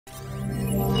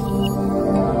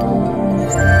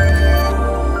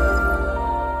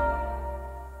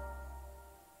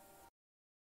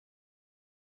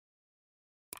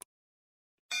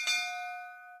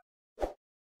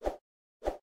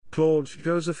Claude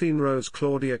Joséphine Rose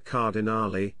Claudia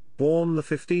Cardinale, born the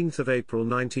 15th of April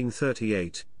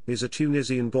 1938, is a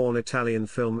Tunisian-born Italian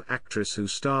film actress who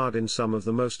starred in some of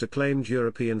the most acclaimed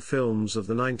European films of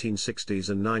the 1960s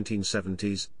and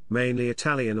 1970s, mainly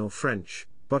Italian or French,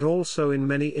 but also in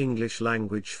many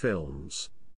English-language films.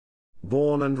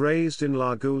 Born and raised in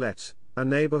La Goulette, a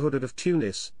neighborhood of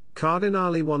Tunis,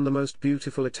 Cardinale won the Most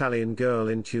Beautiful Italian Girl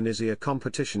in Tunisia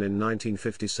competition in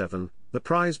 1957, the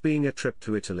prize being a trip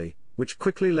to Italy, which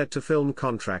quickly led to film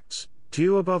contracts,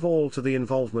 due above all to the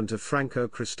involvement of Franco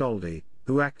Cristaldi,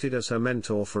 who acted as her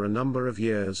mentor for a number of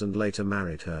years and later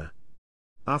married her.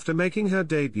 After making her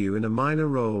debut in a minor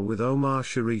role with Omar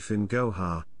Sharif in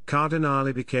Gohar,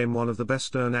 Cardinale became one of the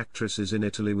best-known actresses in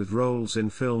Italy with roles in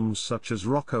films such as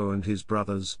Rocco and His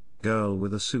Brothers, Girl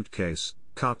with a Suitcase,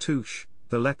 Cartouche,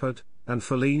 The Leopard, and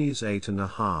Fellini's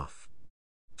 8½.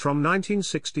 From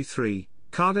 1963,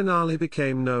 Cardinale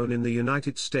became known in the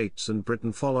United States and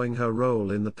Britain following her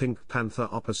role in The Pink Panther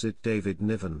opposite David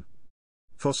Niven.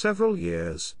 For several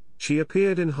years, she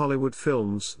appeared in Hollywood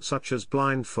films such as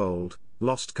Blindfold,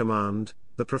 Lost Command,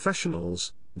 The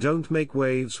Professionals, Don't Make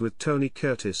Waves with Tony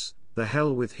Curtis, The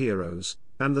Hell with Heroes,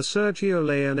 and the Sergio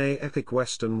Leone epic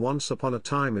western Once Upon a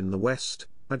Time in the West,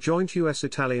 a joint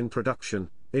US-Italian production,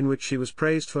 in which she was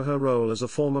praised for her role as a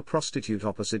former prostitute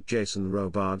opposite Jason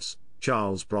Robards,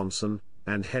 Charles Bronson,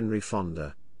 and Henry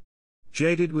Fonda.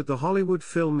 Jaded with the Hollywood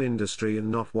film industry and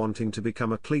not wanting to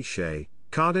become a cliché,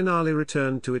 Cardinale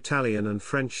returned to Italian and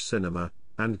French cinema,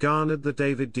 and garnered the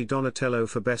David Di Donatello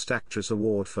for Best Actress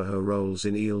award for her roles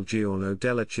in Il Giorno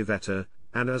della Civetta,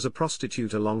 and as a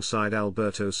prostitute alongside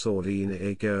Alberto Sordi in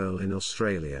A Girl in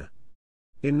Australia.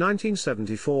 In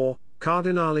 1974,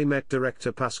 Cardinale met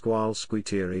director Pasquale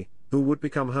Squitieri, who would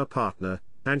become her partner,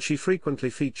 and she frequently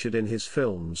featured in his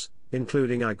films,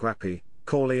 including I Guappi,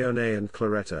 Corleone and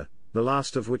Claretta, the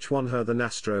last of which won her the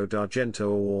Nastro d'Argento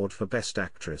Award for Best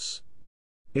Actress.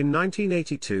 In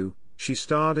 1982, she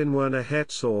starred in Werner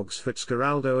Herzog's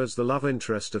Fitzcarraldo as the love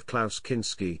interest of Klaus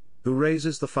Kinski, who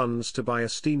raises the funds to buy a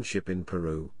steamship in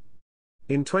Peru.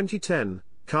 In 2010,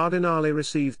 Cardinale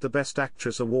received the Best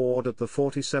Actress award at the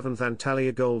 47th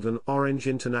Antalya Golden Orange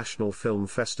International Film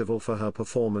Festival for her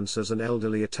performance as an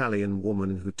elderly Italian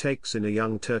woman who takes in a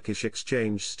young Turkish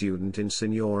exchange student in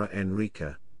Signora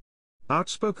Enrica.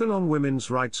 Outspoken on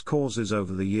women's rights causes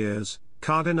over the years,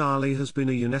 Cardinale has been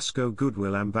a UNESCO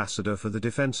Goodwill Ambassador for the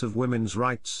defense of women's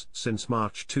rights since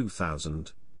March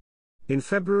 2000. In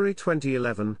February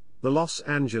 2011, the Los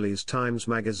Angeles Times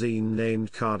magazine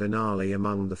named Cardinale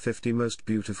among the 50 most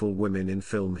beautiful women in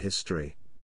film history.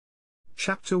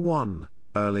 Chapter 1: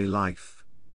 Early Life.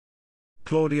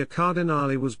 Claudia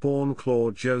Cardinale was born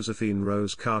Claude Joséphine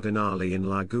Rose Cardinale in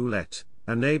La Goulette,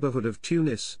 a neighborhood of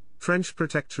Tunis, French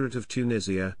Protectorate of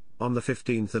Tunisia, on the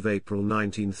 15th of April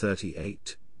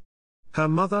 1938. Her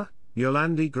mother,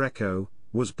 Yolande Greco,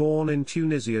 was born in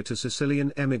Tunisia to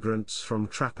Sicilian emigrants from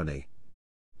Trapani.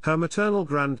 Her maternal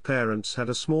grandparents had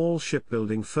a small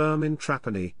shipbuilding firm in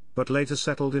Trapani, but later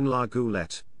settled in La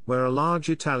Goulette, where a large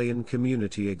Italian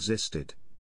community existed.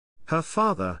 Her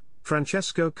father,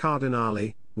 Francesco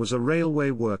Cardinale, was a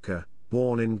railway worker,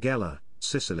 born in Gela,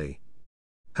 Sicily.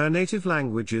 Her native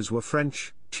languages were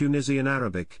French, Tunisian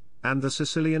Arabic, and the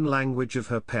Sicilian language of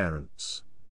her parents.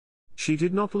 She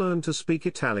did not learn to speak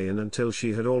Italian until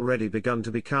she had already begun to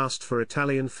be cast for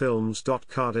Italian films.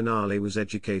 Cardinale was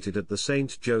educated at the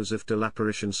Saint Joseph de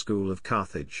l'Apparition School of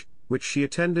Carthage, which she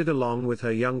attended along with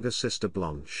her younger sister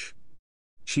Blanche.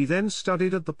 She then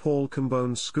studied at the Paul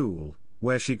Cambone School,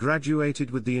 where she graduated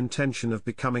with the intention of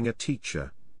becoming a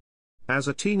teacher. As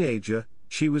a teenager,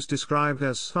 she was described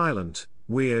as silent,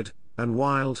 weird, and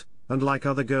wild, and like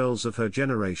other girls of her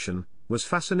generation, was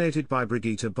fascinated by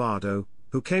Brigitte Bardot,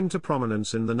 who came to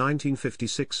prominence in the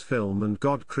 1956 film And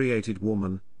God Created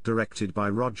Woman, directed by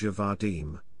Roger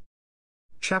Vadim.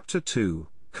 Chapter 2,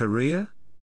 Career?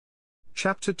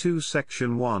 Chapter 2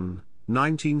 Section 1,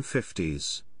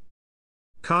 1950s.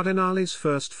 Cardinale's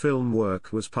first film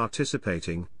work was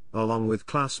participating, along with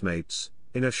classmates,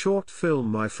 in a short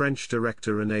film by French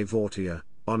director René Vortier,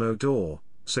 on Odor,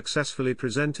 successfully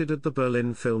presented at the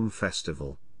Berlin Film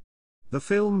Festival. The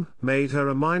film made her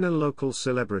a minor local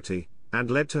celebrity, and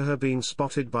led to her being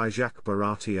spotted by Jacques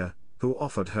Baratier, who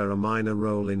offered her a minor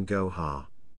role in Gohar.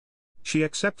 She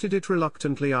accepted it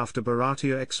reluctantly after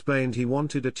Baratier explained he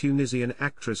wanted a Tunisian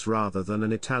actress rather than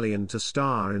an Italian to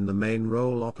star in the main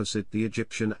role opposite the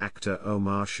Egyptian actor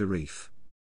Omar Sharif.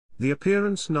 The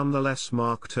appearance nonetheless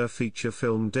marked her feature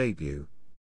film debut.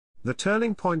 The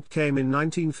turning point came in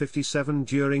 1957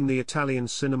 during the Italian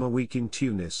Cinema Week in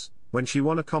Tunis, when she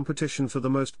won a competition for the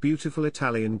most beautiful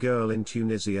Italian girl in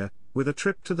Tunisia, with a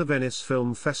trip to the Venice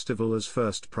Film Festival as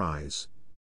first prize.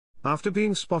 After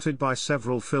being spotted by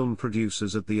several film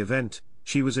producers at the event,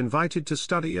 she was invited to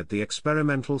study at the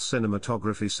Experimental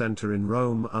Cinematography Center in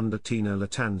Rome under Tino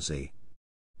Lattanzi.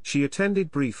 She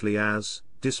attended briefly as,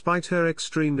 despite her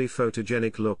extremely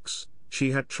photogenic looks,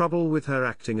 she had trouble with her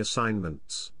acting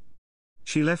assignments.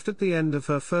 She left at the end of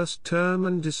her first term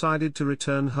and decided to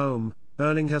return home,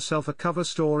 earning herself a cover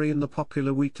story in the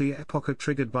popular weekly Epoca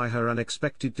triggered by her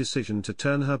unexpected decision to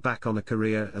turn her back on a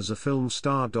career as a film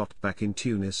star. Back in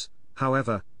Tunis,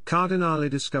 however, Cardinale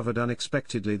discovered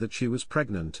unexpectedly that she was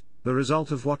pregnant, the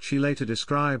result of what she later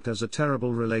described as a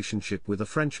terrible relationship with a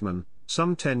Frenchman,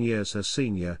 some 10 years her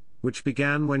senior, which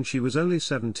began when she was only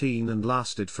 17 and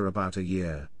lasted for about a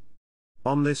year.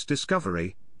 On this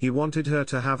discovery, he wanted her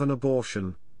to have an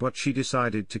abortion, but she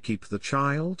decided to keep the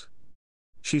child.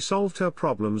 She solved her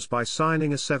problems by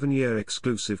signing a 7-year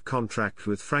exclusive contract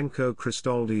with Franco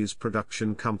Cristaldi's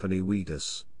production company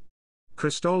Wedus.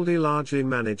 Cristaldi largely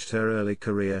managed her early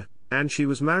career, and she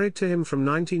was married to him from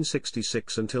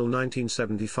 1966 until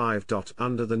 1975.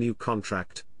 Under the new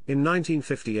contract, in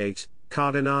 1958,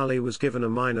 Cardinale was given a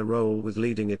minor role with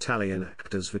leading Italian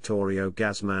actors Vittorio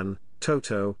Gassman,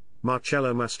 Toto,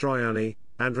 Marcello Mastroianni,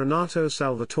 and Renato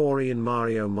Salvatori in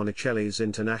Mario Monicelli's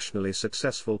internationally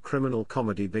successful criminal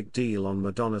comedy Big Deal on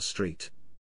Madonna Street.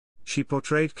 She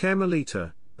portrayed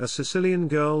Carmelita, a Sicilian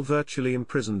girl virtually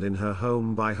imprisoned in her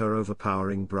home by her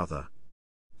overpowering brother.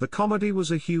 The comedy was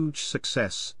a huge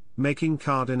success, making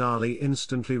Cardinale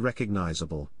instantly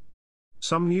recognizable.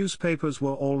 Some newspapers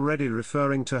were already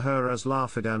referring to her as La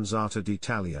Fidanzata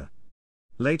d'Italia.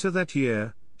 Later that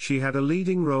year, she had a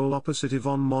leading role opposite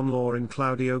Yvonne Monlaw in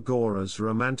Claudio Gora's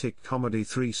romantic comedy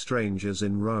Three Strangers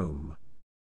in Rome.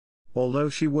 Although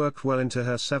she worked well into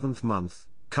her 7th month,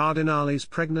 Cardinale's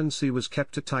pregnancy was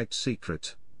kept a tight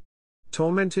secret.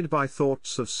 Tormented by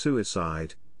thoughts of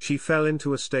suicide, she fell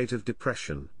into a state of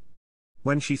depression.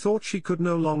 When she thought she could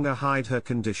no longer hide her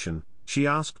condition, she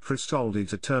asked Cristaldi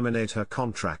to terminate her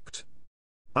contract.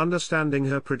 Understanding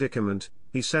her predicament,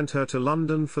 he sent her to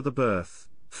London for the birth,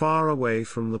 far away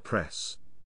from the press.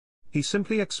 He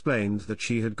simply explained that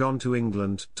she had gone to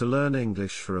England to learn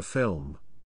English for a film.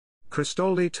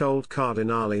 Cristaldi told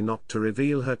Cardinale not to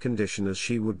reveal her condition as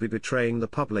she would be betraying the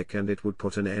public and it would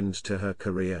put an end to her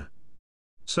career.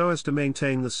 So as to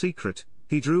maintain the secret,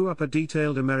 he drew up a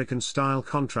detailed American-style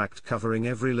contract covering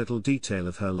every little detail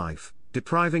of her life,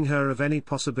 depriving her of any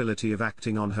possibility of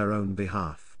acting on her own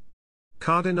behalf.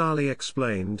 Cardinale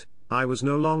explained, "I was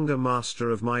no longer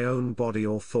master of my own body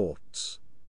or thoughts.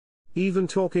 Even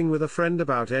talking with a friend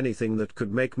about anything that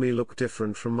could make me look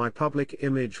different from my public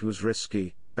image was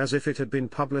risky, as if it had been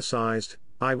publicized,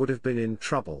 I would have been in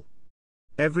trouble."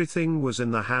 Everything was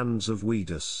in the hands of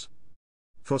Wedus.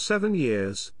 For 7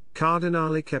 years,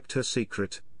 Cardinale kept her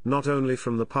secret, not only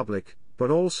from the public, but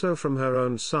also from her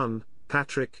own son,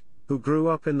 Patrick, who grew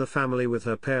up in the family with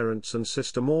her parents and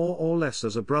sister more or less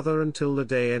as a brother until the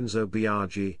day Enzo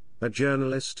Biaggi, a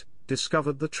journalist,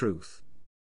 discovered the truth.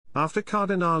 After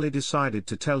Cardinale decided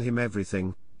to tell him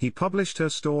everything, he published her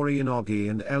story in Oggi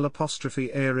and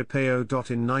L'Apostrophe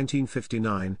in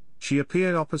 1959. She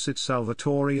appeared opposite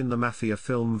Salvatori in the mafia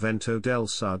film Vento del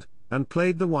Sud, and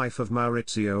played the wife of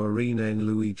Maurizio Arena in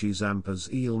Luigi Zampa's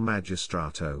Il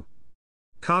Magistrato.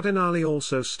 Cardinale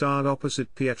also starred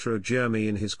opposite Pietro Germi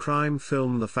in his crime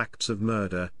film The Facts of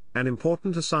Murder, an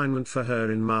important assignment for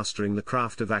her in mastering the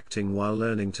craft of acting while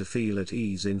learning to feel at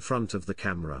ease in front of the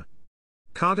camera.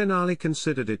 Cardinale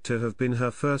considered it to have been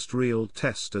her first real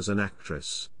test as an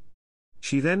actress.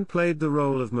 She then played the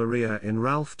role of Maria in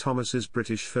Ralph Thomas's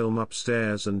British film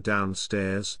Upstairs and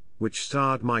Downstairs, which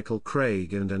starred Michael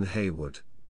Craig and Anne Hayward.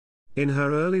 In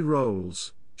her early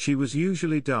roles, she was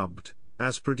usually dubbed,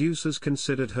 as producers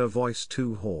considered her voice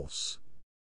too hoarse.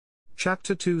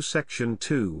 Chapter 2 Section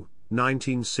 2,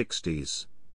 1960s.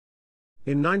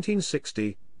 In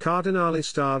 1960, Cardinale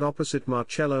starred opposite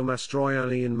Marcello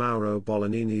Mastroianni in Mauro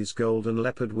Bolognini's Golden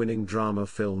Leopard-winning drama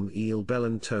film Il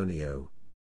Bell'Antonio.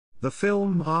 The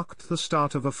film marked the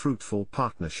start of a fruitful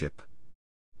partnership.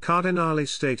 Cardinale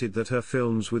stated that her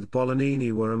films with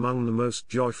Bolognini were among the most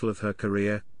joyful of her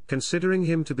career, considering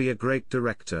him to be a great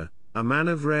director, a man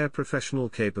of rare professional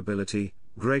capability,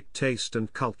 great taste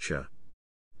and culture.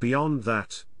 Beyond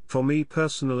that, for me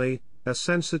personally, a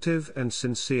sensitive and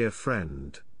sincere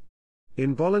friend.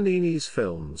 In Bolognini's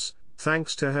films,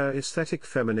 thanks to her aesthetic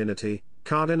femininity,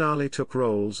 Cardinale took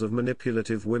roles of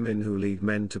manipulative women who lead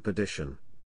men to perdition.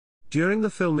 During the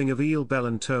filming of Il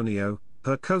Bell'Antonio,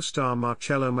 her co-star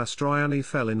Marcello Mastroianni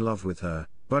fell in love with her,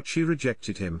 but she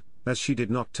rejected him, as she did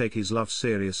not take his love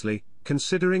seriously,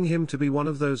 considering him to be one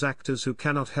of those actors who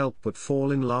cannot help but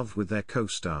fall in love with their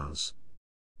co-stars.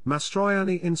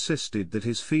 Mastroianni insisted that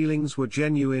his feelings were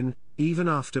genuine, even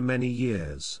after many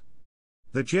years.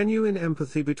 The genuine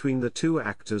empathy between the two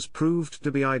actors proved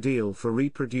to be ideal for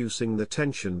reproducing the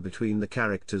tension between the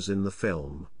characters in the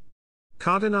film.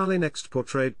 Cardinale next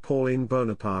portrayed Pauline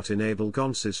Bonaparte in Abel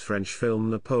Gonce's French film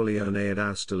Napoleone at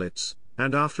Austerlitz,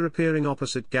 and after appearing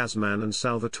opposite Gassman and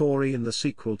Salvatori in the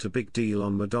sequel to Big Deal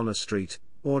on Madonna Street,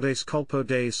 Ordes Colpo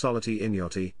dei Soliti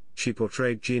Ignoti, she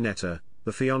portrayed Ginetta,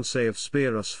 the fiancée of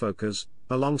Spiros Focas,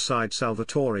 alongside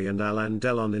Salvatori and Alain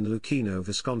Delon in Luchino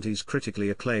Visconti's critically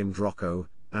acclaimed Rocco,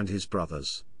 and his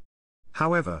brothers.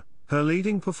 However, her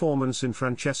leading performance in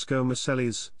Francesco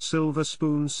Maselli's Silver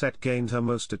Spoon set gained her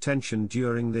most attention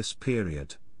during this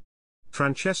period.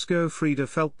 Francesco Frida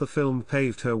felt the film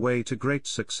paved her way to great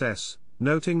success,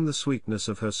 noting the sweetness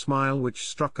of her smile which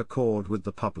struck a chord with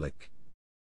the public.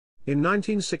 In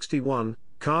 1961,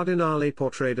 Cardinale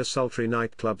portrayed a sultry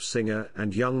nightclub singer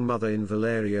and young mother in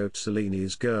Valerio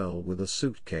Cellini's Girl with a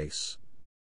Suitcase.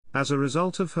 As a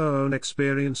result of her own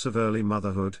experience of early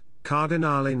motherhood,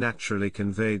 Cardinale naturally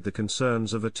conveyed the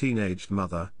concerns of a teenaged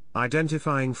mother,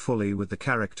 identifying fully with the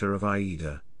character of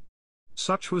Aida.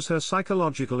 Such was her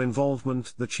psychological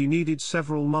involvement that she needed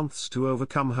several months to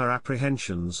overcome her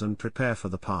apprehensions and prepare for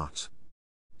the part.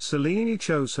 Cellini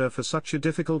chose her for such a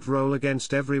difficult role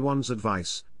against everyone's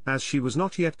advice, as she was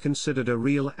not yet considered a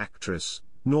real actress,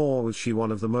 nor was she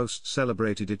one of the most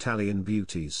celebrated Italian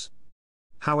beauties.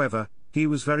 However, he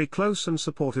was very close and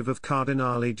supportive of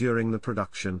Cardinale during the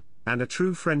production, and a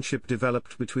true friendship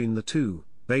developed between the two,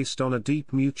 based on a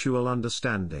deep mutual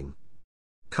understanding.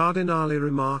 Cardinale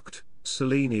remarked,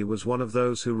 "Cellini was one of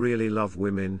those who really love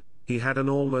women, he had an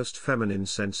almost feminine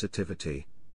sensitivity.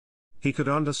 He could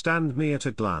understand me at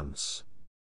a glance.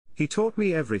 He taught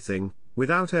me everything,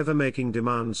 without ever making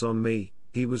demands on me,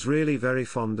 he was really very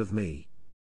fond of me."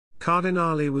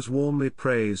 Cardinale was warmly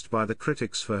praised by the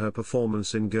critics for her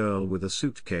performance in Girl with a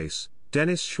Suitcase,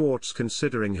 Dennis Schwartz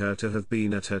considering her to have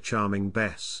been at her charming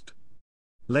best.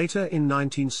 Later in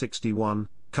 1961,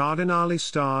 Cardinale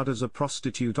starred as a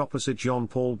prostitute opposite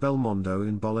Jean-Paul Belmondo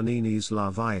in Bolognini's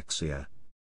La Viexia.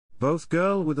 Both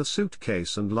Girl with a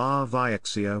Suitcase and La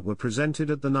Viexia were presented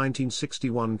at the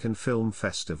 1961 Cannes Film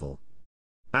Festival.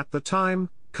 At the time,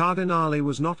 Cardinale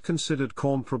was not considered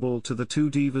comparable to the two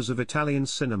divas of Italian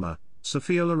cinema,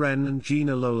 Sophia Loren and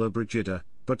Gina Lollobrigida,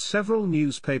 but several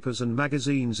newspapers and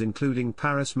magazines including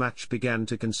Paris Match began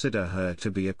to consider her to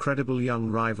be a credible young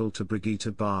rival to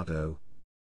Brigitte Bardot.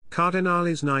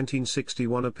 Cardinale's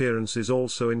 1961 appearances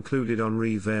also included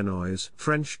Henri Verneuil's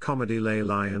French comedy Les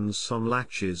Lions sans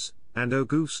Laches, and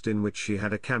Auguste, in which she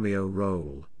had a cameo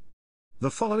role. The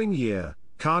following year,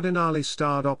 Cardinale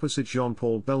starred opposite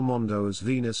Jean-Paul Belmondo as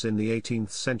Venus in the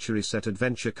 18th century set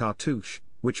adventure Cartouche,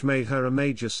 which made her a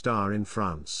major star in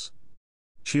France.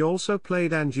 She also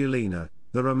played Angelina,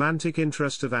 the romantic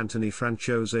interest of Anthony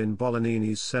Franciosa in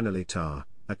Bolognini's Senilità,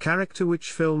 a character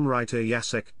which film writer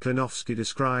Jacek Klinowski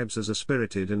describes as a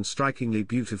spirited and strikingly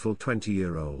beautiful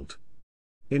 20-year-old.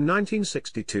 In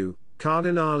 1962,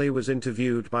 Cardinale was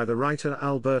interviewed by the writer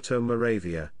Alberto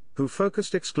Moravia, who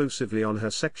focused exclusively on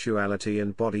her sexuality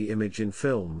and body image in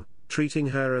film, treating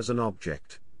her as an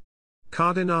object.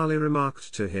 Cardinale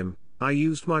remarked to him, "I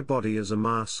used my body as a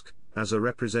mask, as a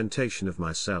representation of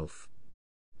myself."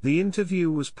 The interview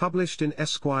was published in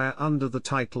Esquire under the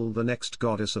title The Next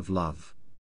Goddess of Love.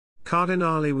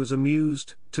 Cardinale was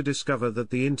amused to discover that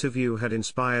the interview had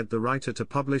inspired the writer to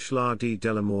publish L'Ardì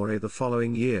dell'amore the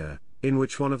following year, in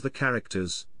which one of the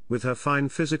characters, with her fine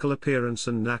physical appearance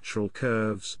and natural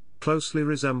curves, closely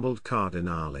resembled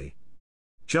Cardinale.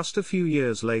 Just a few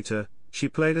years later, she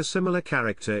played a similar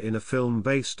character in a film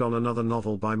based on another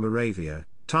novel by Moravia,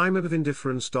 Time of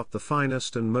Indifference. The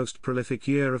finest and most prolific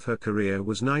year of her career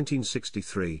was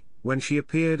 1963, when she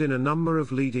appeared in a number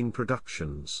of leading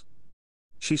productions.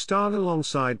 She starred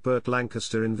alongside Burt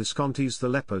Lancaster in Visconti's The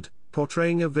Leopard,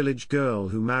 portraying a village girl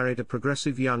who married a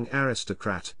progressive young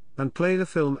aristocrat, and played a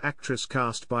film actress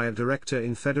cast by a director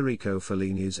in Federico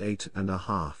Fellini's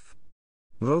 8½.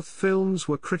 Both films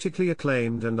were critically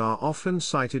acclaimed and are often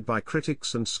cited by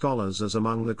critics and scholars as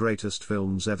among the greatest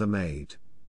films ever made.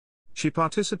 She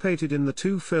participated in the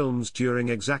two films during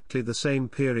exactly the same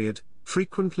period,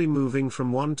 frequently moving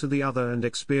from one to the other and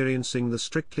experiencing the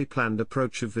strictly planned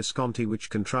approach of Visconti, which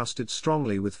contrasted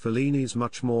strongly with Fellini's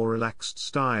much more relaxed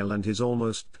style and his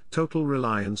almost total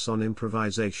reliance on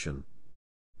improvisation.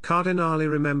 Cardinale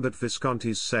remembered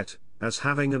Visconti's set as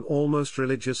having an almost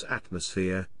religious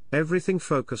atmosphere, everything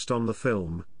focused on the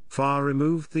film, far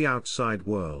removed the outside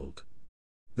world.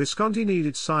 Visconti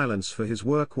needed silence for his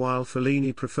work while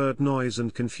Fellini preferred noise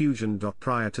and confusion.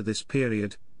 Prior to this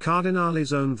period,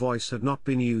 Cardinale's own voice had not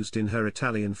been used in her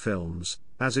Italian films,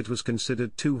 as it was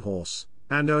considered too hoarse,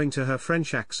 and owing to her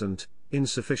French accent,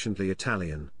 insufficiently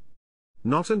Italian.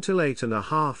 Not until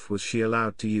 8.5 was she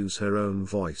allowed to use her own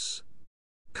voice.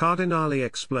 Cardinale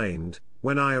explained,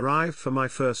 "When I arrived for my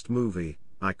first movie,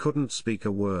 I couldn't speak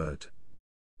a word.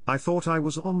 I thought I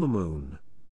was on the moon.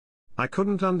 I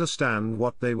couldn't understand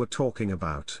what they were talking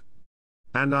about.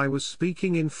 And I was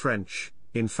speaking in French,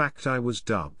 in fact I was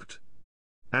dubbed.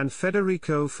 And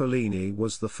Federico Fellini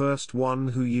was the first one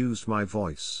who used my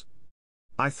voice.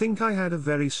 I think I had a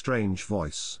very strange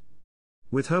voice."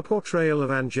 With her portrayal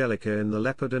of Angelica in The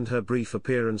Leopard and her brief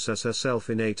appearance as herself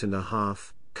in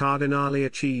 8.5, Cardinale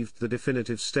achieved the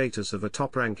definitive status of a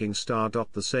top-ranking star.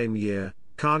 The same year,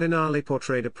 Cardinale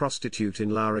portrayed a prostitute in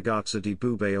La Ragazza di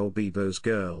Bube or Bibo's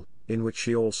Girl, in which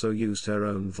she also used her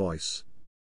own voice.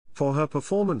 For her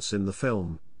performance in the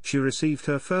film, she received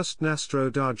her first Nastro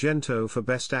d'Argento for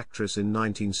Best Actress in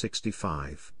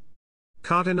 1965.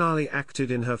 Cardinale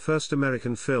acted in her first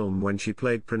American film when she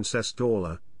played Princess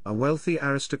Dorla, a wealthy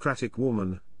aristocratic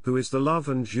woman, who is the love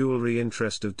and jewelry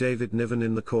interest of David Niven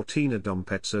in the Cortina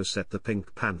d'Ampezzo set The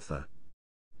Pink Panther.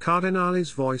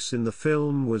 Cardinale's voice in the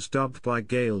film was dubbed by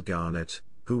Gail Garnett,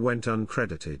 who went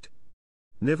uncredited.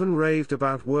 Niven raved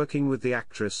about working with the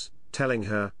actress, telling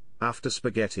her, "After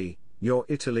spaghetti, you're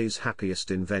Italy's happiest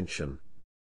invention."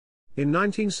 In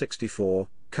 1964,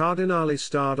 Cardinale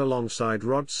starred alongside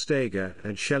Rod Steiger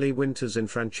and Shelley Winters in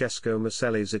Francesco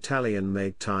Maselli's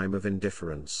Italian-made Time of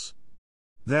Indifference.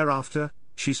 Thereafter,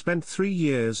 she spent 3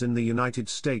 years in the United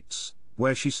States,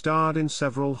 where she starred in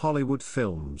several Hollywood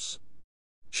films.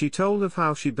 She told of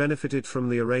how she benefited from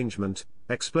the arrangement,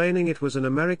 explaining it was an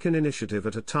American initiative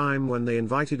at a time when they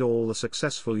invited all the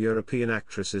successful European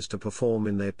actresses to perform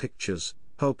in their pictures,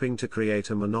 hoping to create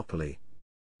a monopoly.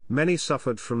 Many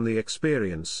suffered from the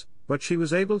experience, but she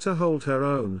was able to hold her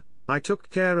own. "I took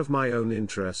care of my own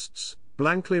interests,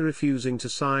 blankly refusing to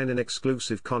sign an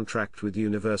exclusive contract with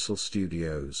Universal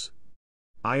Studios.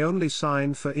 I only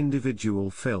signed for individual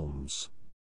films.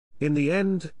 In the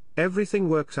end, everything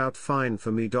worked out fine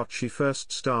for me." She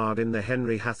first starred in the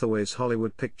Henry Hathaway's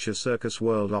Hollywood picture Circus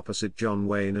World opposite John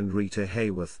Wayne and Rita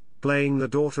Hayworth, playing the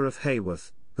daughter of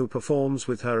Hayworth, who performs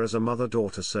with her as a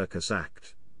mother-daughter circus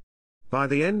act. By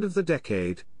the end of the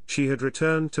decade, she had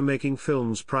returned to making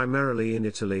films primarily in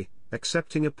Italy,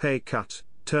 accepting a pay cut,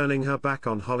 turning her back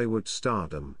on Hollywood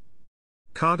stardom.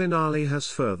 Cardinale has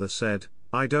further said,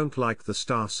 "I don't like the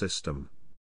star system.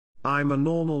 I'm a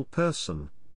normal person.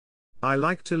 I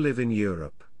like to live in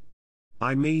Europe.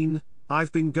 I mean,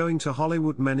 I've been going to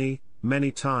Hollywood many,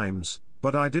 many times,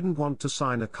 but I didn't want to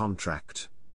sign a contract."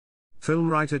 Film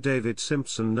writer David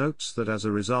Simpson notes that as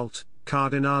a result,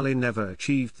 Cardinale never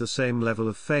achieved the same level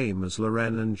of fame as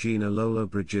Loren and Gina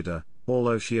Lollobrigida,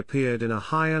 although she appeared in a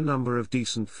higher number of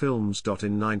decent films.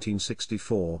 In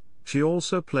 1964, she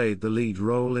also played the lead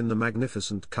role in The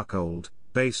Magnificent Cuckold,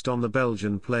 based on the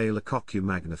Belgian play Le Cocu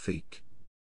Magnifique.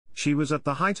 She was at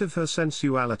the height of her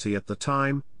sensuality at the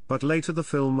time, but later the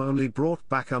film only brought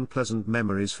back unpleasant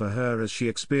memories for her as she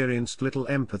experienced little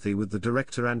empathy with the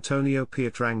director Antonio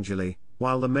Pietrangeli,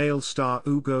 while the male star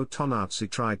Ugo Tognazzi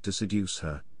tried to seduce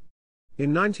her.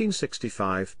 In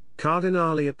 1965,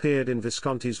 Cardinale appeared in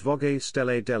Visconti's Vogue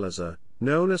Stelle dell'Azur,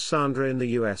 known as Sandra in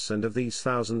the US and Of These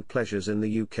Thousand Pleasures in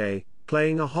the UK,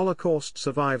 playing a Holocaust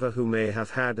survivor who may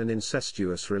have had an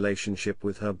incestuous relationship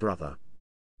with her brother.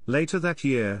 Later that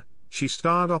year, she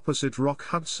starred opposite Rock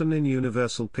Hudson in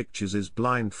Universal Pictures'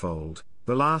 Blindfold,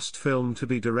 the last film to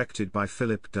be directed by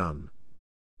Philip Dunn.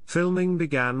 Filming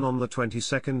began on the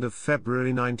 22nd of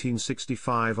February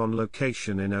 1965 on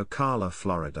location in Ocala,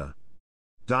 Florida.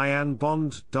 Diane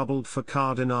Bond doubled for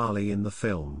Cardinale in the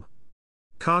film.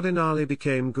 Cardinale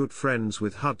became good friends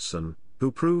with Hudson,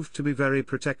 who proved to be very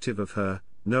protective of her,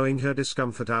 knowing her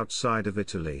discomfort outside of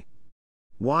Italy.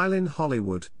 While in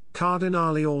Hollywood,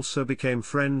 Cardinale also became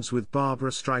friends with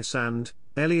Barbra Streisand,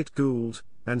 Elliot Gould,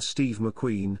 and Steve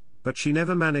McQueen, but she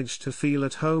never managed to feel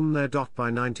at home there.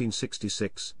 By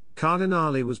 1966,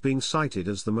 Cardinale was being cited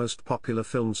as the most popular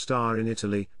film star in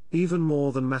Italy, even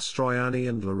more than Mastroianni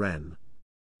and Loren.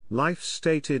 Life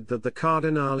stated that the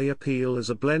Cardinale appeal is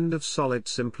a blend of solid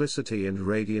simplicity and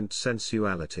radiant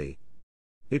sensuality.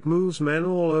 It moves men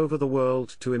all over the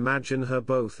world to imagine her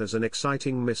both as an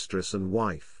exciting mistress and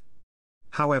wife.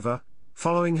 However,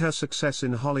 following her success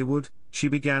in Hollywood, she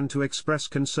began to express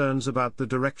concerns about the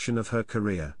direction of her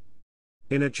career.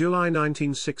 In a July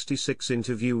 1966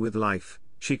 interview with Life,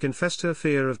 she confessed her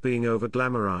fear of being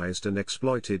over-glamorized and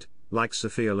exploited, like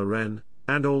Sophia Loren,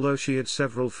 and although she had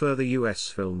several further US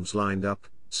films lined up,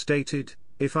 stated,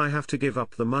 "If I have to give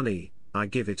up the money, I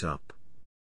give it up.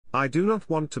 I do not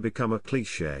want to become a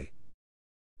cliché."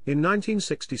 In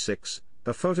 1966,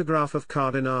 a photograph of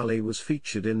Cardinale was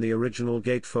featured in the original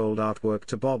gatefold artwork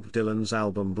to Bob Dylan's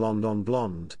album Blonde on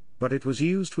Blonde, but it was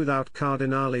used without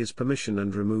Cardinale's permission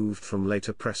and removed from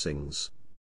later pressings.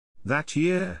 That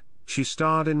year, she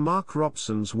starred in Mark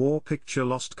Robson's war picture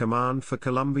Lost Command for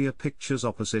Columbia Pictures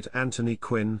opposite Anthony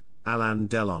Quinn, Alain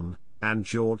Delon, and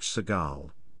George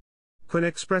Segal. Quinn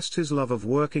expressed his love of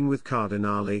working with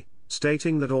Cardinale,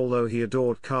 stating that although he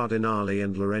adored Cardinale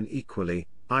and Loren equally,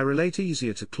 "I relate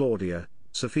easier to Claudia.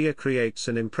 Sophia creates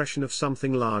an impression of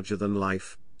something larger than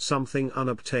life, something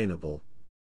unobtainable.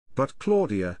 But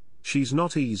Claudia, she's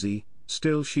not easy,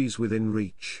 still she's within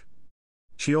reach."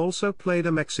 She also played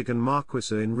a Mexican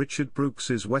marquesa in Richard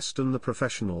Brooks's western The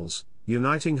Professionals,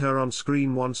 uniting her on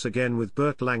screen once again with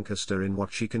Burt Lancaster in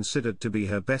what she considered to be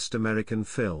her best American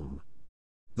film.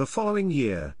 The following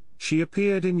year, she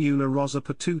appeared in Una Rosa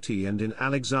Patuti and in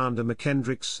Alexander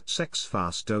McKendrick's Sex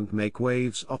Fast Don't Make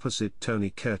Waves opposite Tony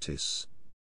Curtis.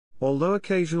 Although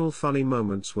occasional funny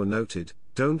moments were noted,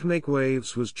 Don't Make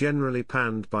Waves was generally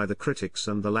panned by the critics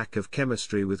and the lack of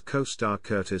chemistry with co-star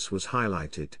Curtis was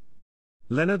highlighted.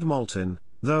 Leonard Maltin,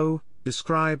 though,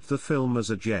 described the film as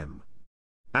a gem.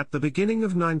 At the beginning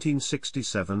of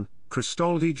 1967,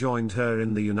 Cristaldi joined her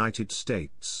in the United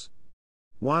States.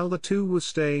 While the two were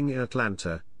staying in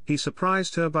Atlanta, he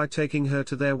surprised her by taking her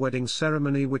to their wedding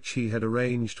ceremony which he had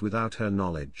arranged without her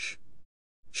knowledge.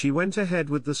 She went ahead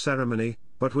with the ceremony,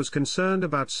 but was concerned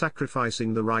about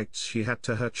sacrificing the rights she had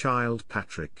to her child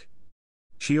Patrick.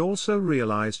 She also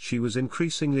realized she was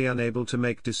increasingly unable to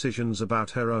make decisions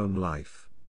about her own life.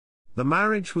 The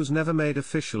marriage was never made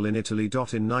official in Italy.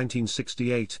 In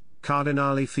 1968,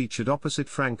 Cardinale featured opposite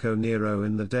Franco Nero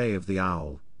in The Day of the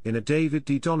Owl, in a David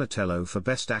Di Donatello for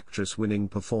Best Actress winning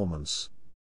performance.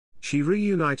 She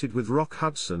reunited with Rock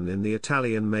Hudson in the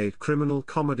Italian-made criminal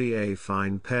comedy A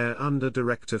Fine Pair under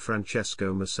director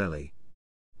Francesco Maselli.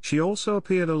 She also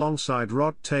appeared alongside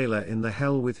Rod Taylor in The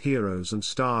Hell with Heroes and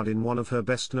starred in one of her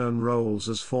best-known roles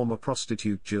as former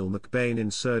prostitute Jill McBain in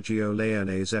Sergio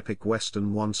Leone's epic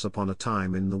western Once Upon a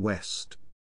Time in the West.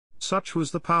 Such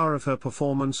was the power of her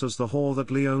performance as the whore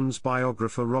that Leone's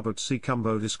biographer Robert C.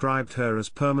 Cumbo described her as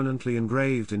permanently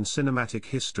engraved in cinematic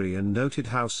history and noted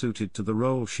how suited to the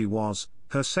role she was.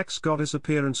 Her sex goddess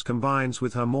appearance combines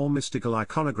with her more mystical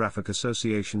iconographic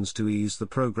associations to ease the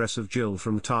progress of Jill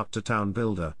from tart to town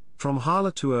builder, from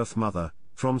harlot to earth mother,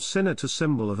 from sinner to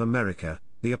symbol of America,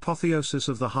 the apotheosis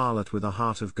of the harlot with a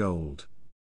heart of gold.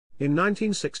 In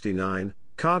 1969,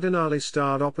 Cardinale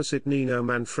starred opposite Nino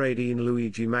Manfredi in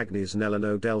Luigi Magni's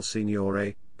Nelano del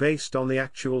Signore, based on the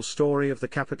actual story of the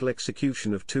capital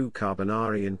execution of two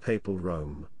Carbonari in Papal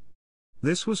Rome.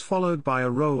 This was followed by a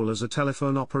role as a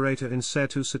telephone operator in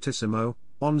Certo Certissimo,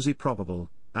 Onze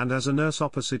Probable, and as a nurse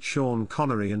opposite Sean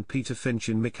Connery and Peter Finch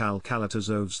in Mikhail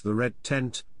Kalatozov's The Red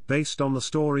Tent, based on the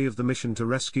story of the mission to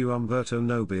rescue Umberto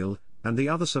Nobile, and the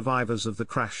other survivors of the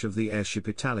crash of the airship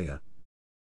Italia.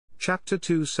 Chapter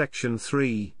 2 Section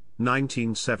 3,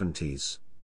 1970s.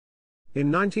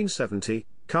 In 1970,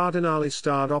 Cardinale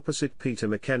starred opposite Peter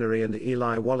McHenry and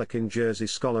Eli Wallach in Jerzy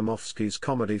Skolimowski's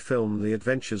comedy film The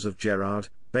Adventures of Gerard,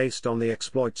 based on the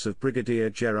exploits of Brigadier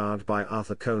Gerard by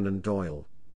Arthur Conan Doyle.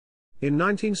 In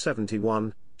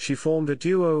 1971, she formed a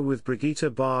duo with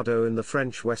Brigitte Bardot in the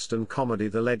French Western comedy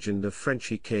The Legend of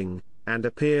Frenchy King, and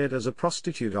appeared as a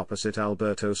prostitute opposite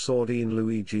Alberto Sordi in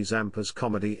Luigi Zampa's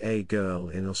comedy A Girl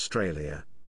in Australia.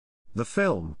 The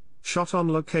film, shot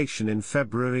on location in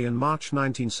February and March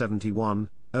 1971,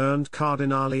 earned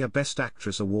Cardinale a Best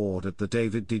Actress award at the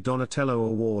David Di Donatello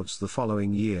Awards the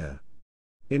following year.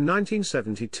 In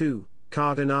 1972,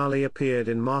 Cardinale appeared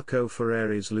in Marco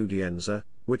Ferreri's L'Udienza,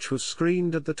 which was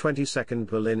screened at the 22nd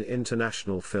Berlin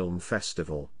International Film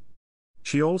Festival.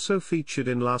 She also featured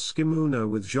in La Schimuna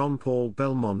with Jean-Paul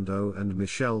Belmondo and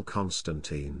Michel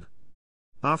Constantine.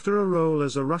 After a role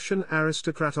as a Russian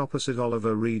aristocrat opposite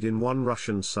Oliver Reed in One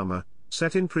Russian Summer,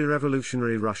 set in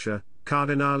pre-revolutionary Russia,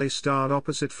 Cardinale starred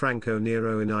opposite Franco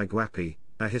Nero in I Guapi,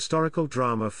 a historical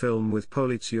drama film with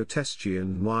poliziotteschi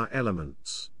and noir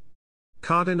elements.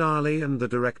 Cardinale and the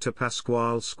director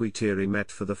Pasquale Squitieri met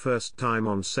for the first time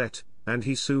on set, and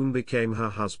he soon became her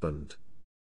husband.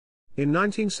 In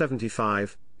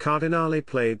 1975, Cardinale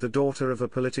played the daughter of a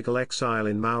political exile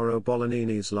in Mauro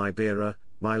Bolognini's Libera,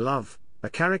 My Love, a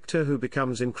character who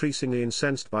becomes increasingly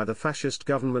incensed by the fascist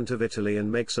government of Italy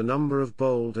and makes a number of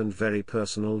bold and very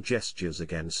personal gestures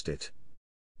against it.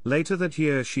 Later that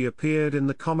year she appeared in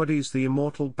the comedies The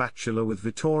Immortal Bachelor with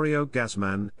Vittorio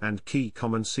Gassman and Chi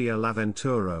Comencia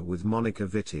l'Avventura with Monica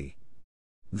Vitti.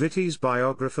 Vitti's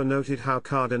biographer noted how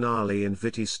Cardinale and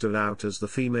Vitti stood out as the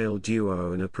female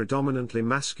duo in a predominantly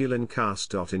masculine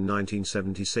cast. In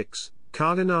 1976,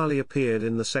 Cardinale appeared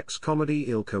in the sex comedy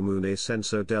Il Comune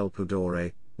Senso del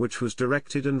Pudore, which was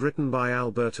directed and written by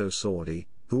Alberto Sordi,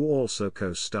 who also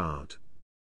co-starred.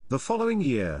 The following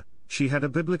year, she had a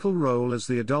biblical role as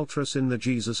the adulteress in the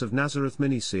Jesus of Nazareth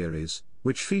miniseries,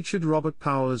 which featured Robert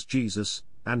Powell as Jesus,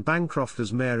 Anne Bancroft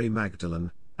as Mary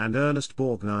Magdalene, and Ernest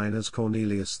Borgnine as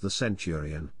Cornelius the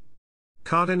Centurion.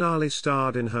 Cardinale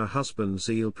starred in her husband's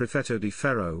Il Prefetto di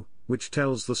Ferro, which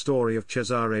tells the story of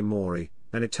Cesare Mori,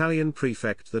 an Italian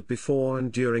prefect that before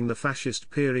and during the fascist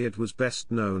period was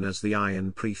best known as the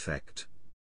Iron Prefect.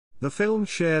 The film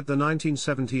shared the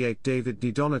 1978 David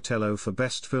Di Donatello for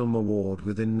Best Film Award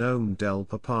with In Nome del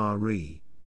Papà.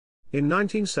 In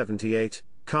 1978,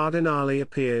 Cardinale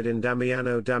appeared in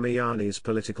Damiano Damiani's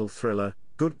political thriller,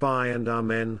 Goodbye and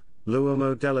Amen,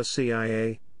 L'Uomo della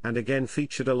CIA, and again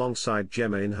featured alongside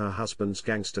Gemma in her husband's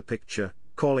gangster picture,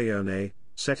 Corleone,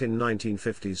 set in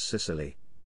 1950s Sicily.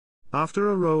 After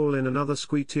a role in another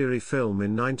Squitieri film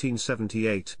in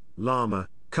 1978, Lama,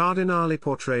 Cardinale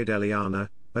portrayed Eliana,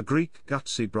 a Greek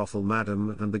gutsy brothel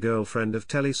madam and the girlfriend of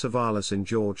Telly Savalas in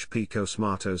George P.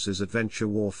 Cosmatos' adventure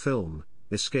war film,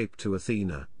 Escape to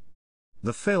Athena.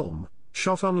 The film,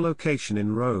 shot on location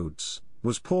in Rhodes,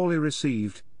 was poorly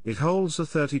received. It holds a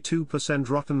 32%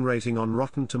 rotten rating on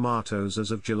Rotten Tomatoes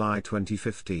as of July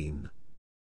 2015.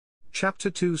 Chapter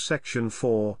 2 Section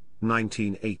 4,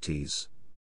 1980s.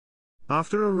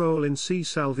 After a role in Si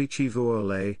Salvici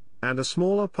Vuole, and a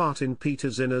smaller part in Peter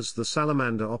Zinner's The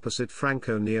Salamander opposite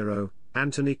Franco Nero,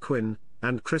 Anthony Quinn,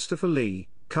 and Christopher Lee,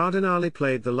 Cardinale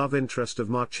played the love interest of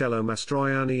Marcello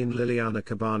Mastroianni in Liliana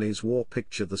Cabani's war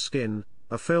picture The Skin,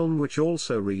 a film which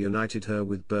also reunited her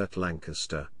with Burt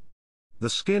Lancaster. The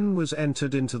Skin was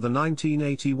entered into the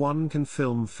 1981 Cannes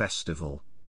Film Festival.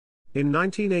 In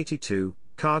 1982,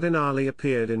 Cardinale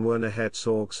appeared in Werner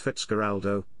Herzog's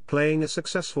Fitzcarraldo, playing a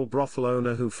successful brothel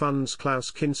owner who funds Klaus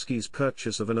Kinski's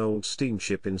purchase of an old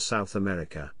steamship in South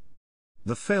America.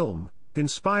 The film,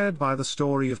 inspired by the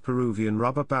story of Peruvian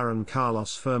rubber baron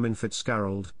Carlos Fermin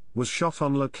Fitzgerald, was shot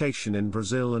on location in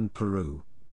Brazil and Peru.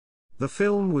 The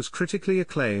film was critically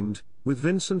acclaimed, with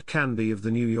Vincent Canby of the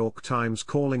New York Times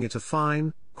calling it a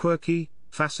fine, quirky,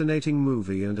 fascinating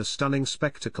movie and a stunning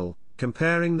spectacle,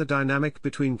 comparing the dynamic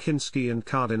between Kinski and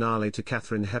Cardinale to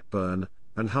Katharine Hepburn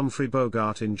and Humphrey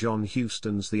Bogart in John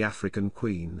Huston's The African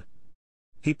Queen.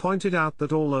 He pointed out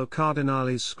that although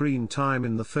Cardinale's screen time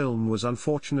in the film was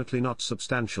unfortunately not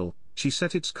substantial, she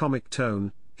set its comic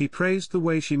tone. He praised the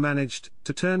way she managed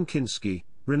to turn Kinski,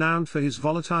 renowned for his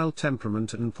volatile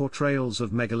temperament and portrayals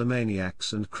of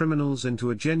megalomaniacs and criminals, into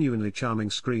a genuinely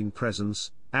charming screen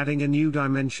presence, adding a new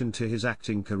dimension to his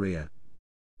acting career.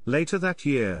 Later that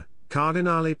year,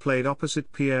 Cardinale played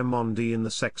opposite Pierre Mondi in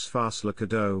the sex farce Le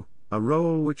Cadeau, a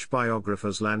role which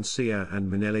biographers Lancia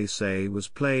and Minelli say was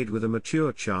played with a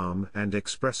mature charm and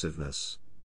expressiveness.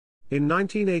 In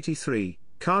 1983,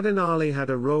 Cardinale had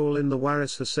a role in the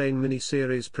Waris Hussein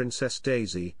miniseries Princess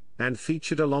Daisy, and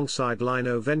featured alongside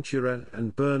Lino Ventura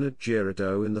and Bernard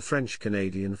Giraudot in the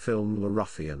French-Canadian film Le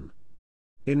Ruffian.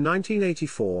 In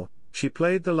 1984, she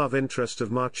played the love interest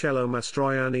of Marcello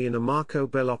Mastroianni in a Marco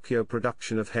Bellocchio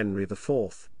production of Henry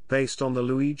IV, based on the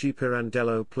Luigi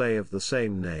Pirandello play of the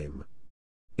same name.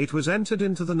 It was entered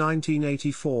into the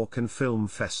 1984 Cannes Film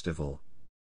Festival.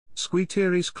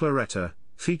 Squitieri's Claretta,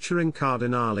 featuring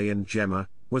Cardinale and Gemma,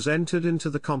 was entered into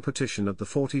the competition at the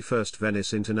 41st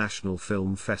Venice International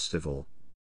Film Festival.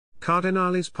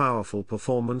 Cardinale's powerful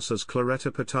performance as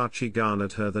Claretta Petacci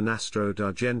garnered her the Nastro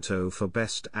d'Argento for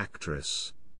Best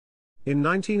Actress. In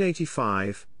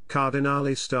 1985,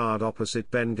 Cardinale starred opposite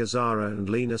Ben Gazzara and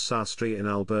Lina Sastri in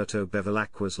Alberto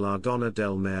Bevilacqua's La Donna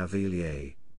del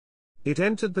Meraviglie. It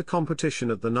entered the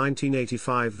competition at the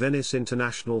 1985 Venice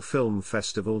International Film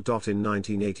Festival. In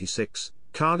 1986,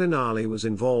 Cardinale was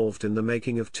involved in the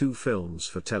making of 2 films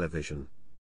for television.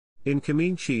 In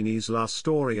Comincini's La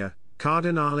Storia,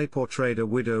 Cardinale portrayed a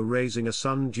widow raising a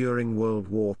son during World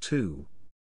War II.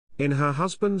 In her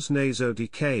husband's Naso di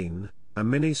Cane, a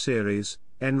mini-series,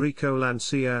 Enrico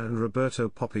Lancia and Roberto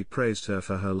Poppi praised her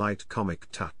for her light comic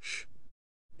touch.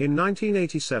 In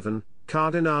 1987,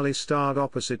 Cardinale starred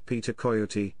opposite Peter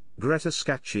Coyote, Greta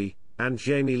Scacchi, and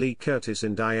Jamie Lee Curtis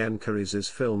in Diane Cariz's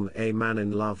film A Man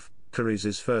in Love,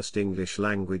 Cariz's first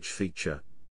English-language feature.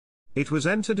 It was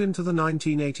entered into the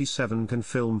 1987 Cannes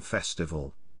Film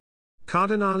Festival.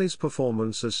 Cardinale's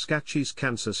performance as Scacchi's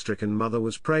cancer-stricken mother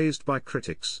was praised by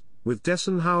critics, with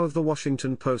Desson Howe of the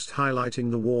Washington Post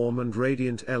highlighting the warm and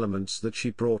radiant elements that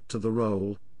she brought to the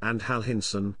role, and Hal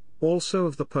Hinson, also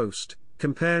of the Post,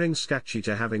 comparing Scacchi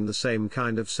to having the same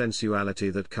kind of sensuality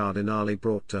that Cardinale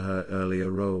brought to her earlier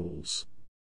roles.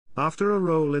 After a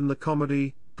role in the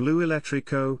comedy, Blue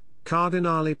Elettrico,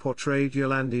 Cardinale portrayed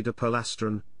Yolande de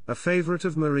Polastron, a favorite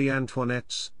of Marie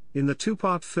Antoinette's, in the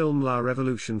two-part film La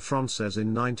Révolution Française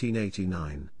in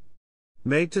 1989.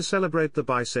 Made to celebrate the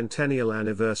bicentennial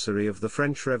anniversary of the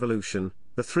French Revolution,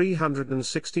 the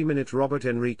 360-minute Robert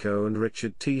Enrico and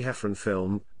Richard T. Heffron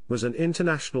film was an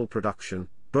international production,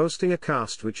 boasting a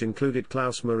cast which included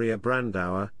Klaus Maria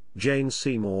Brandauer, Jane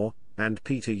Seymour, and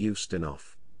Peter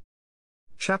Ustinov.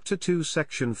 Chapter 2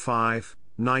 Section 5,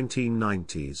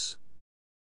 1990s.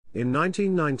 In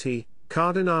 1990,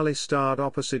 Cardinale starred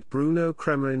opposite Bruno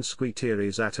Cremer in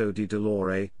Squitieri's Atto di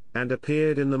Dolore, and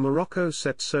appeared in the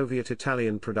Morocco-set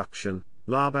Soviet-Italian production,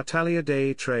 La Battaglia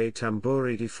dei Tre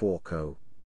Tamburi di Fuoco.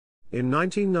 In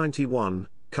 1991,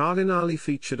 Cardinale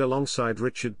featured alongside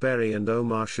Richard Berry and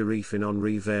Omar Sharif in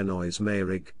Henri Verneuil's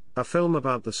Meyrig, a film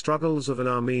about the struggles of an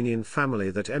Armenian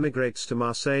family that emigrates to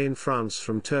Marseille in France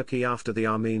from Turkey after the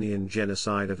Armenian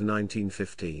genocide of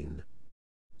 1915.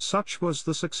 Such was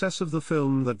the success of the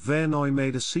film that Verneuil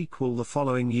made a sequel the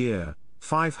following year,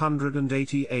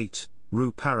 588,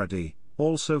 Rue Paradis,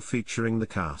 also featuring the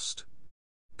cast.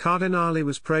 Cardinale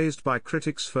was praised by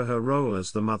critics for her role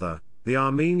as the mother. The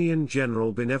Armenian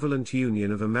General Benevolent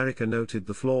Union of America noted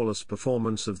the flawless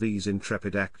performance of these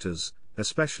intrepid actors,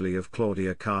 especially of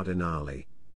Claudia Cardinale.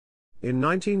 In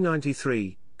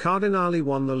 1993, Cardinale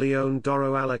won the Leone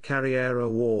d'Oro alla Carriera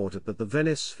Award at the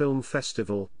Venice Film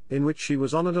Festival, in which she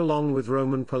was honored along with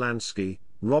Roman Polanski,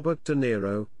 Robert De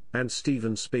Niro, and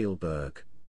Steven Spielberg.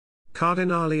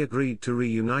 Cardinale agreed to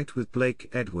reunite with Blake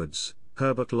Edwards,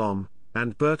 Herbert Lom,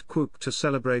 and Burt Kwok to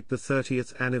celebrate the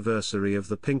 30th anniversary of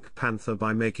the Pink Panther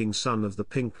by making Son of the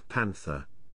Pink Panther.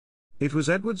 It was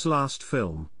Edwards' last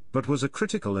film, but was a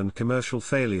critical and commercial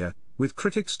failure, with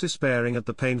critics despairing at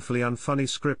the painfully unfunny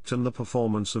script and the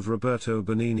performance of Roberto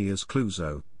Benigni as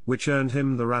Clouseau, which earned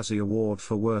him the Razzie Award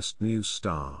for Worst New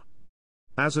Star.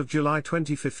 As of July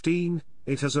 2015,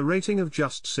 it has a rating of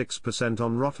just 6%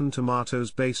 on Rotten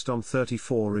Tomatoes based on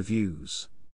 34 reviews.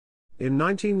 In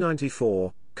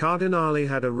 1994, Cardinale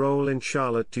had a role in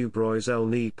Charlotte Dubroy's Elle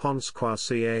n'y pense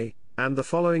qu'à, and the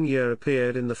following year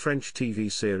appeared in the French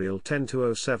TV serial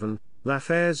 10207,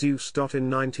 L'Affaire Zeus.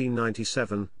 In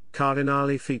 1997,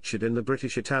 Cardinale featured in the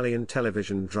British-Italian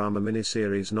television drama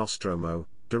miniseries Nostromo,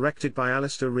 directed by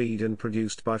Alistair Reed and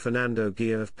produced by Fernando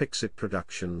Ghia of Pixit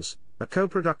Productions, a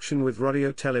co-production with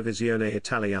Radio Televisione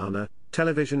Italiana,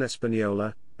 Television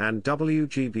Española, and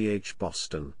WGBH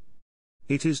Boston.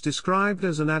 It is described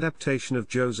as an adaptation of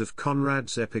Joseph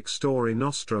Conrad's epic story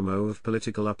Nostromo of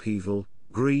political upheaval,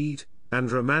 greed,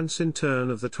 and romance in turn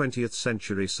of the 20th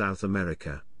century South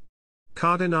America.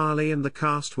 Cardinale and the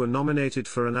cast were nominated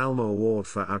for an Almo Award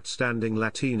for Outstanding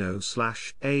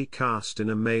Latino/A Cast in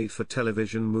a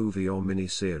Made-for-Television Movie or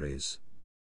Miniseries.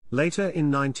 Later in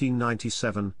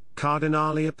 1997,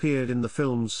 Cardinale appeared in the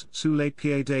films Sous les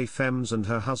pieds des femmes and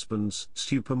her husband's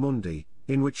Stupa Mundi,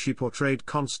 in which she portrayed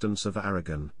Constance of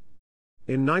Aragon.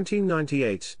 In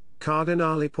 1998,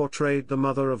 Cardinale portrayed the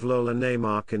mother of Lola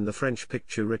Neymark in the French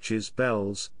picture Riches,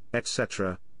 Bells,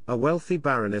 etc., a wealthy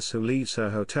baroness who leaves her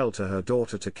hotel to her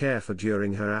daughter to care for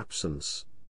during her absence.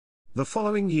 The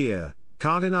following year,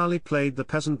 Cardinale played the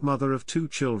peasant mother of two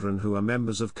children who are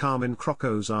members of Carmen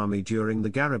Crocco's army during the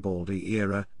Garibaldi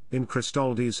era, in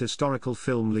Cristoldi's historical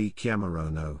film Li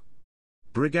Chiamarono.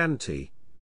 Briganti.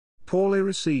 Poorly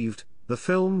received, the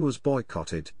film was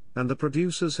boycotted, and the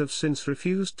producers have since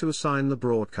refused to assign the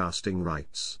broadcasting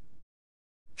rights.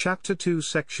 Chapter 2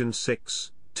 Section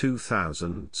 6,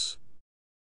 2000s.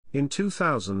 In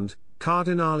 2000,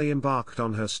 Cardinale embarked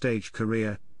on her stage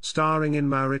career, starring in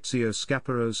Maurizio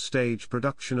Scaparo's stage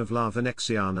production of La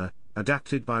Veneziana,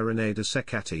 adapted by René de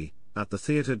Secati, at the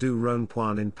Théâtre du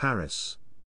Rond-Point in Paris.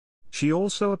 She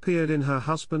also appeared in her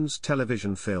husband's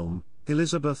television film,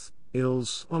 Elizabeth,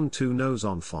 Ils ont tous nos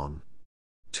enfants.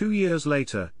 2 years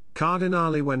later,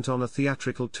 Cardinale went on a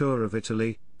theatrical tour of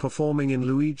Italy, performing in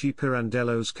Luigi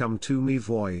Pirandello's Come Tu Mi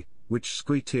Vuoi, which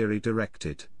Squitieri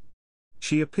directed.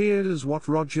 She appeared as what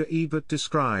Roger Ebert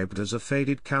described as a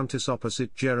faded countess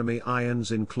opposite Jeremy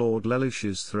Irons in Claude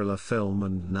Lelouch's thriller film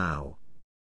And Now.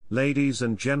 Ladies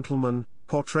and Gentlemen,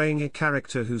 portraying a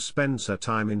character who spends her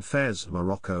time in Fez,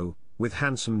 Morocco, with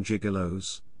handsome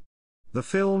gigolos. The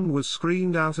film was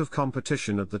screened out of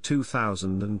competition at the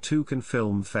 2002 Cannes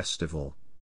Film Festival.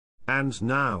 And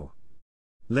Now.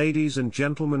 Ladies and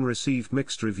Gentlemen received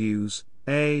mixed reviews.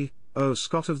 A. O.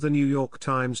 Scott of the New York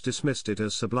Times dismissed it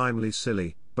as sublimely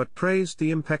silly, but praised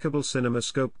the impeccable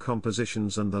cinemascope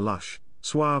compositions and the lush,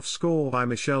 suave score by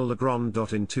Michel Legrand.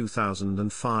 In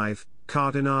 2005,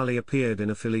 Cardinale appeared in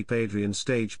a Philippe Adrian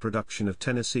stage production of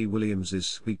Tennessee Williams's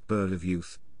Sweet Bird of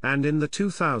Youth, and in the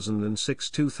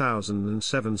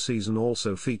 2006-2007 season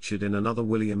also featured in another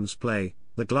Williams play,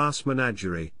 The Glass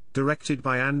Menagerie, directed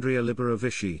by Andrea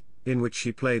Liberavici, in which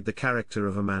she played the character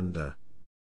of Amanda.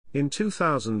 In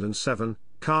 2007,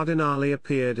 Cardinale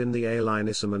appeared in the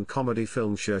Alain comedy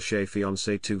film Cherchez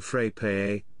Fiancé tout frais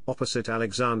payé, opposite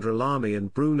Alexandra Lamy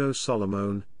and Bruno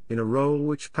Solomon, in a role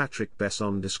which Patrick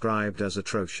Besson described as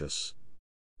atrocious.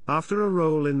 After a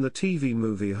role in the TV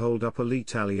movie Hold Up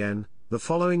l'Italien, the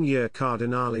following year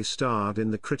Cardinale starred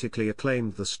in the critically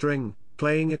acclaimed The String,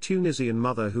 playing a Tunisian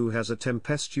mother who has a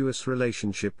tempestuous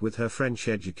relationship with her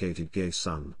French-educated gay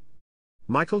son.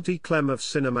 Michael D. Clem of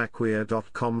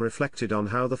cinemaqueer.com reflected on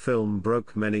how the film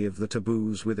broke many of the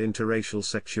taboos with interracial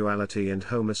sexuality and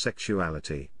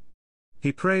homosexuality.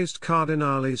 He praised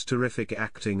Cardinale's terrific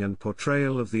acting and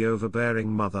portrayal of the overbearing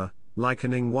mother,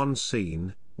 likening one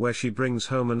scene, where she brings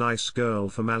home a nice girl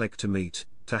for Malik to meet,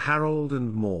 to Harold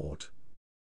and Maude.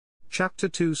 Chapter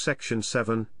 2 Section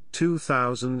 7,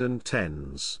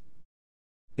 2010s.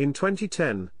 In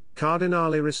 2010,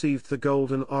 Cardinale received the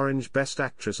Golden Orange Best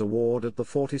Actress Award at the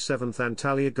 47th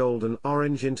Antalya Golden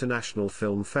Orange International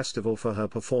Film Festival for her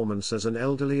performance as an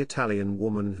elderly Italian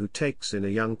woman who takes in a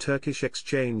young Turkish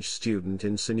exchange student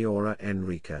in Signora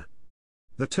Enrica.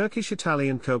 The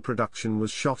Turkish-Italian co-production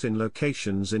was shot in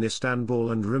locations in Istanbul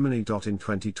and Rimini. In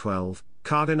 2012,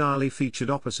 Cardinale featured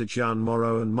opposite Jean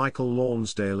Moreau and Michael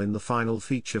Lonsdale in the final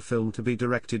feature film to be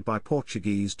directed by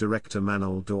Portuguese director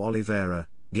Manuel de Oliveira,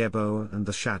 Gebo and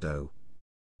The Shadow.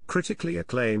 Critically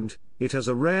acclaimed, it has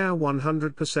a rare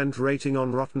 100% rating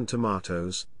on Rotten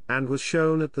Tomatoes, and was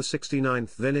shown at the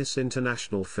 69th Venice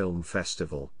International Film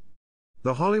Festival.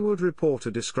 The Hollywood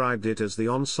Reporter described it as the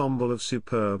ensemble of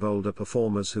superb older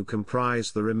performers who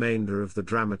comprise the remainder of the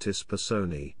dramatis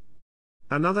personae.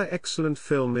 Another excellent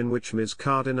film in which Ms.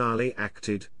 Cardinale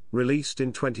acted, released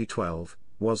in 2012,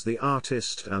 was The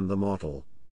Artist and the Model.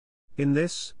 In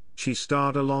this, she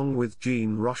starred along with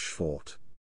Jean Rochefort.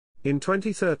 In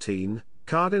 2013,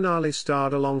 Cardinale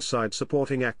starred alongside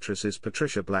supporting actresses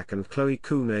Patricia Black and Chloe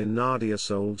Kuna in Nadia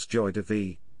Soul's Joy de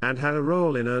Vie, and had a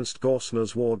role in Ernst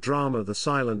Gorsner's war drama The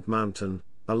Silent Mountain,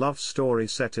 a love story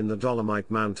set in the Dolomite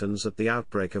Mountains at the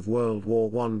outbreak of World War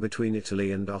I between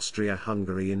Italy and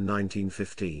Austria-Hungary in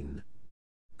 1915.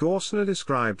 Gorsner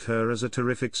described her as a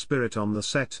terrific spirit on the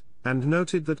set, and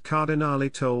noted that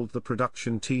Cardinale told the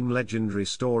production team legendary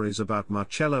stories about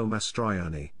Marcello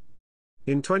Mastroianni.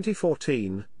 In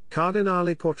 2014,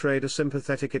 Cardinale portrayed a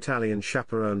sympathetic Italian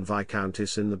chaperone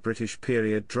viscountess in the British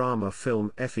period drama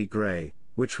film Effie Gray,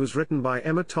 which was written by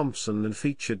Emma Thompson and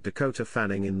featured Dakota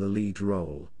Fanning in the lead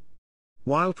role.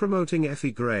 While promoting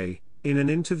Effie Gray, in an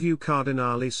interview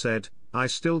Cardinale said, "I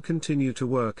still continue to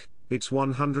work, it's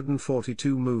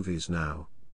 142 movies now.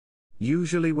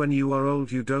 Usually when you are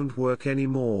old you don't work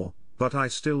anymore, but I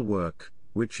still work,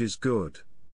 which is good.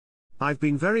 I've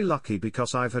been very lucky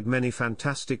because I've had many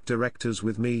fantastic directors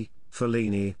with me,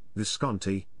 Fellini,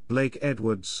 Visconti, Blake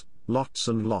Edwards, lots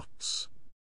and lots."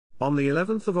 On the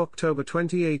 11th of October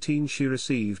 2018 she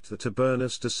received the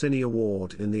Tabernas de Cine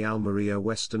Award in the Almeria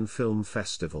Western Film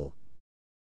Festival.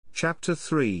 Chapter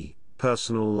 3,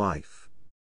 Personal Life.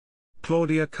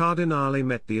 Claudia Cardinale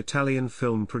met the Italian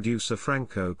film producer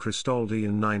Franco Cristoldi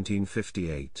in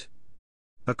 1958.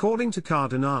 According to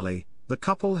Cardinale, the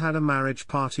couple had a marriage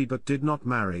party but did not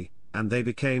marry, and they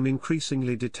became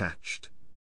increasingly detached.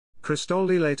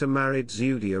 Cristoldi later married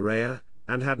Zudia Rea,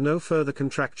 and had no further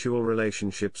contractual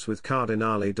relationships with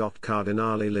Cardinale.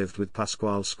 Cardinale lived with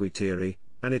Pasquale Squitieri,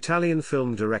 an Italian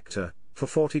film director, for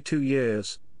 42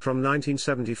 years, from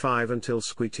 1975 until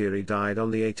Squitieri died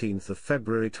on the 18th of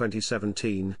February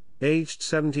 2017, aged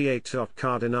 78.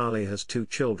 Cardinale has two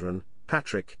children,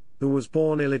 Patrick, who was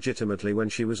born illegitimately when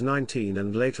she was 19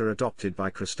 and later adopted by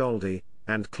Cristoldi,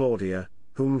 and Claudia,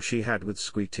 whom she had with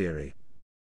Squitieri.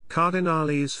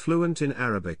 Cardinale is fluent in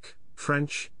Arabic,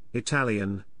 French,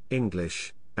 Italian,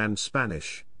 English, and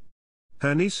Spanish.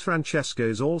 Her niece Francesca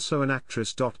is also an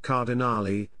actress.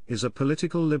 Cardinale is a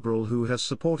political liberal who has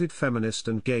supported feminist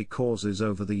and gay causes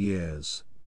over the years.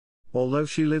 Although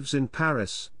she lives in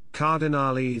Paris,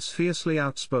 Cardinale is fiercely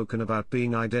outspoken about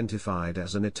being identified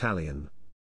as an Italian.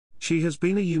 She has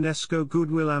been a UNESCO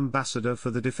Goodwill Ambassador for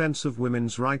the defense of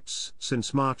women's rights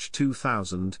since March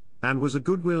 2000, and was a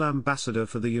Goodwill Ambassador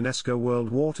for the UNESCO World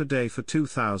Water Day for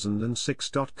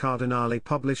 2006. Cardinale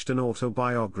published an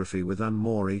autobiography with Anne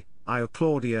Mori, I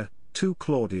Claudia, to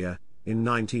Claudia, in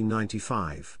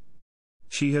 1995.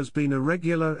 She has been a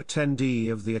regular attendee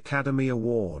of the Academy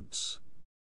Awards.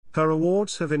 Her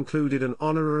awards have included an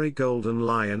honorary Golden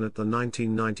Lion at the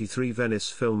 1993 Venice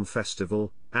Film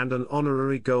Festival, and an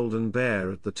honorary Golden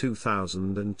Bear at the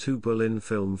 2002 Berlin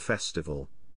Film Festival.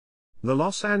 The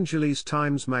Los Angeles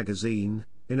Times Magazine,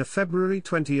 in a February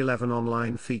 2011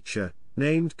 online feature,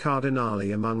 named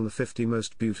Cardinale among the 50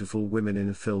 most beautiful women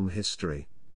in film history.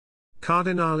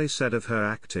 Cardinale said of her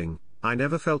acting, "I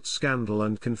never felt scandal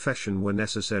and confession were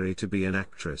necessary to be an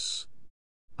actress.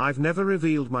 I've never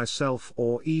revealed myself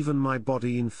or even my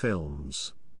body in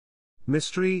films.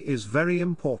 Mystery is very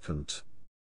important."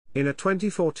 In a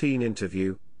 2014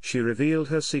 interview, she revealed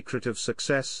her secret of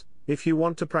success: "If you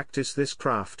want to practice this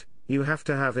craft, you have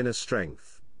to have inner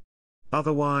strength.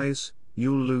 Otherwise,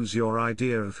 you'll lose your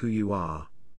idea of who you are.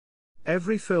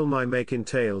 Every film I make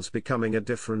entails becoming a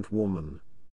different woman.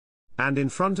 And in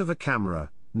front of a camera,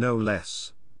 no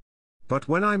less. But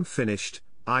when I'm finished,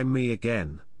 I'm me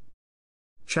again."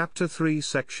 Chapter 3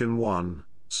 Section 1,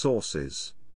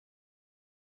 Sources.